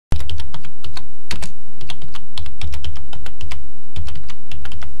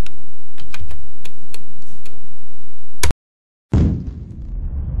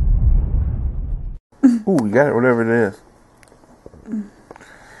You got it, whatever it is.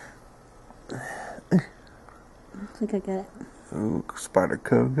 I think I got it. Ooh, Spider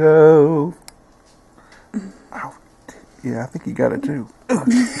Coco. Ow. Yeah, I think you got it too.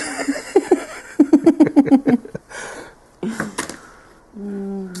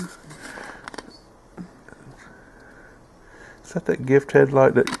 Is that gift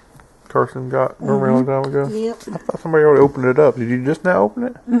headlight that Carson got a long time ago? Yep. I thought somebody already opened it up. Did you just now open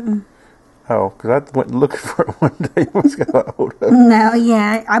it? Mm-mm. Oh, because I went looking for it one day and was got a hold of it. No,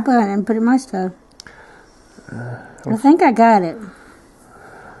 yeah, I put it and put it in my stove. I think I got it.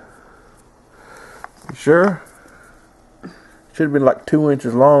 You sure? Should have been like 2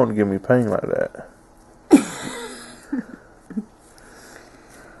 inches long to give me pain like that.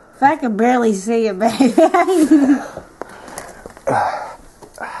 If I could barely see it, baby.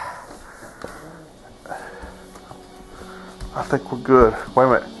 I think we're good. Wait a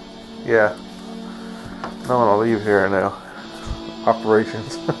minute. Yeah. No one will leave here now.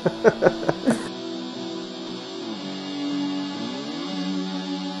 Operations.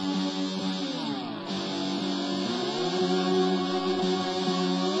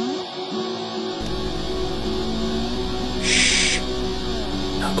 Shh.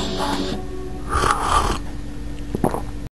 Knuckle Pop.